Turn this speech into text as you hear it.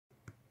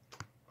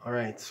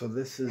Alright, so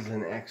this is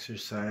an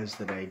exercise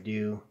that I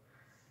do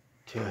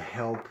to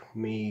help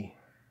me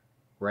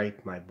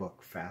write my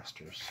book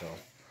faster. So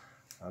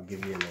I'll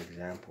give you an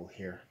example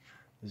here.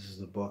 This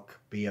is the book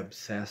Be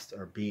Obsessed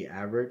or Be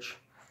Average.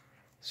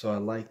 So I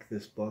like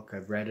this book.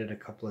 I've read it a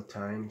couple of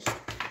times.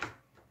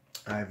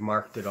 I've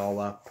marked it all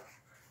up.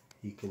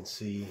 You can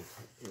see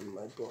in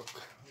my book.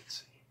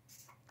 Let's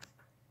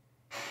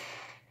see.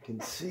 You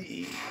can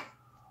see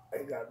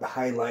I got the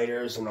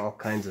highlighters and all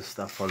kinds of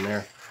stuff on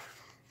there.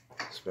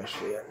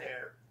 Especially on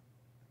there.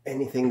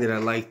 Anything that I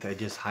liked, I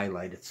just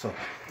highlighted. So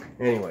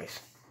anyways,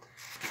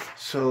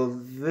 so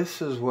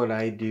this is what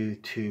I do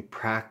to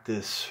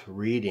practice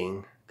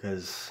reading,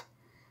 because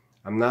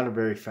I'm not a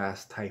very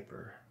fast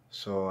typer.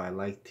 So I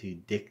like to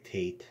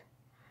dictate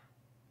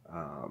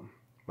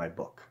my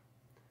book.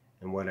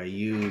 And what I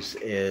use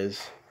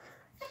is,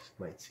 this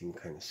might seem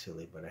kind of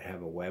silly, but I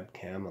have a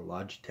webcam, a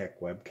Logitech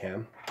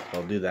webcam.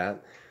 I'll do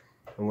that.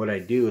 And what I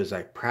do is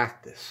I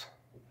practice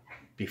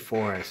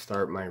before I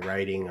start my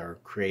writing or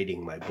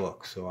creating my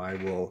book. So I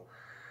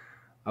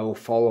will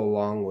follow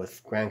along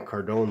with Grant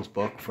Cardone's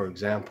book, for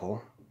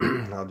example.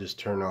 I'll just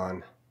turn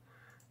on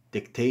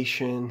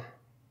dictation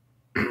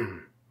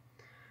and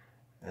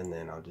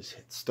then I'll just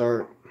hit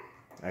start.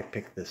 I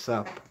pick this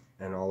up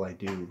and all I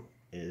do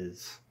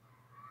is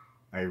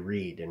I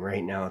read, and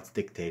right now it's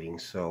dictating,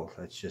 so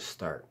let's just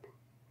start,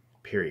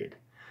 period.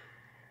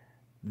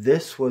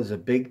 This was a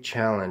big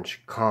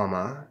challenge,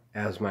 comma,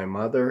 as my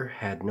mother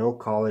had no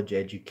college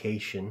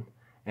education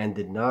and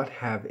did not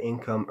have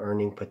income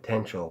earning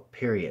potential,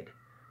 period.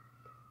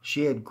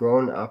 She had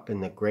grown up in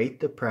the Great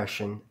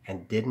Depression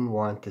and didn't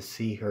want to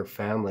see her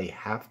family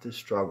have to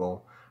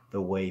struggle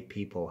the way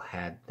people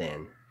had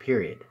then,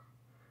 period.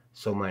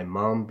 So my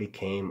mom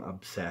became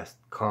obsessed,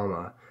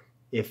 comma,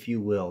 if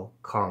you will,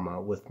 comma,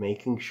 with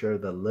making sure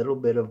the little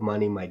bit of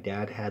money my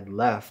dad had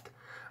left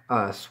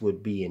us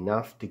would be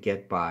enough to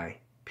get by,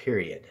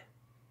 period.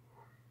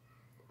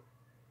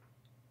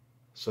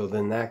 So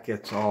then that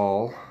gets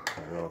all, I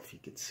don't know if you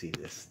could see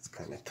this, it's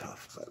kind of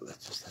tough, but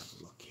let's just have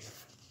a look here.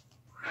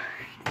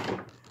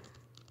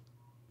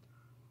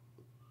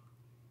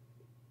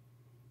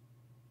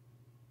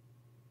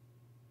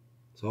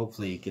 So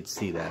hopefully you could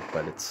see that,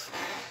 but it's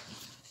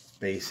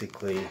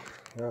basically,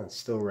 oh, it's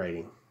still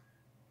writing.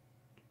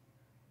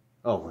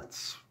 Oh,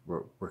 it's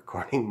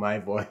recording my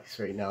voice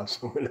right now,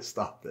 so I'm going to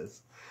stop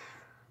this.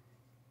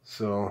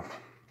 So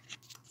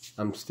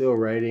I'm still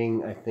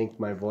writing, I think,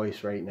 my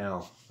voice right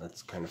now.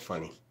 That's kind of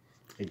funny.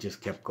 It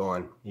just kept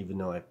going, even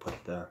though I put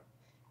the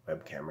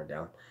web camera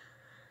down.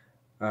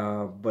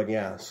 But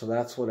yeah, so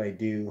that's what I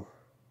do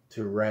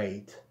to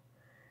write.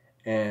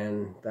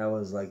 And that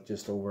was like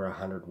just over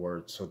 100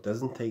 words. So it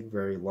doesn't take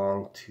very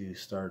long to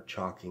start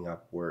chalking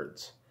up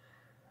words.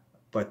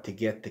 But to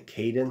get the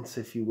cadence,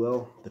 if you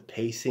will, the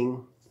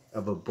pacing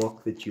of a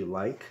book that you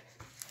like,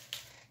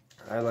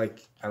 I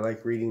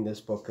like reading this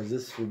book because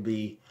this would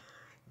be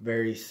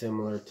very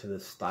similar to the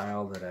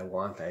style that I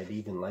want. I'd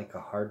even like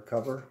a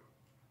hardcover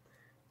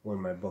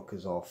when my book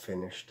is all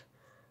finished.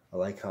 I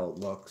like how it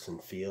looks and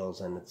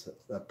feels, and it's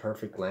a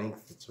perfect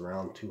length. It's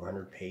around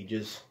 200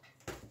 pages.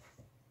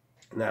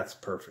 And that's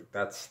perfect.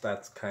 That's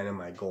kind of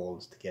my goal,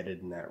 is to get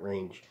it in that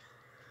range.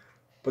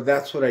 But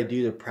that's what I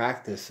do to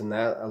practice, and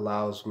that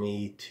allows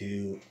me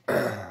to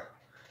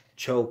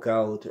choke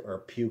out or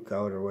puke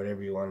out, or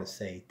whatever you want to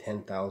say,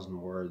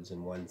 10,000 words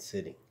in one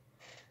sitting.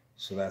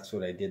 So that's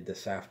what I did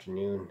this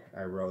afternoon.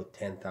 I wrote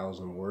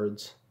 10,000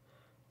 words.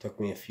 Took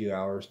me a few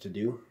hours to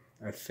do.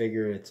 I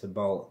figure it's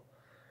about,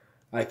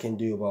 I can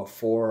do about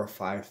 4,000 or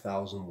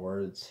 5,000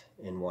 words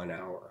in 1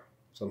 hour.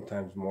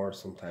 Sometimes more,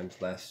 sometimes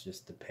less,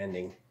 just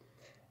depending.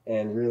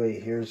 And really,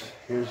 here's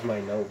my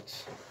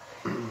notes.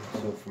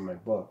 So for my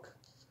book,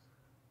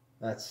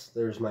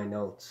 there's my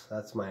notes.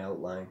 That's my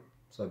outline.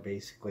 So I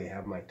basically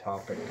have my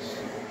topics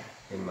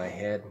in my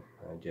head.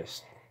 I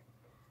just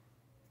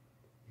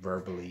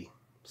verbally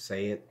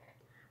say it,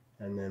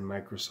 and then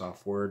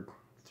Microsoft Word,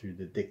 through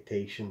the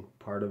dictation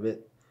part of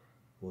it,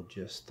 will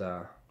just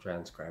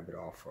transcribe it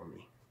all for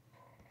me.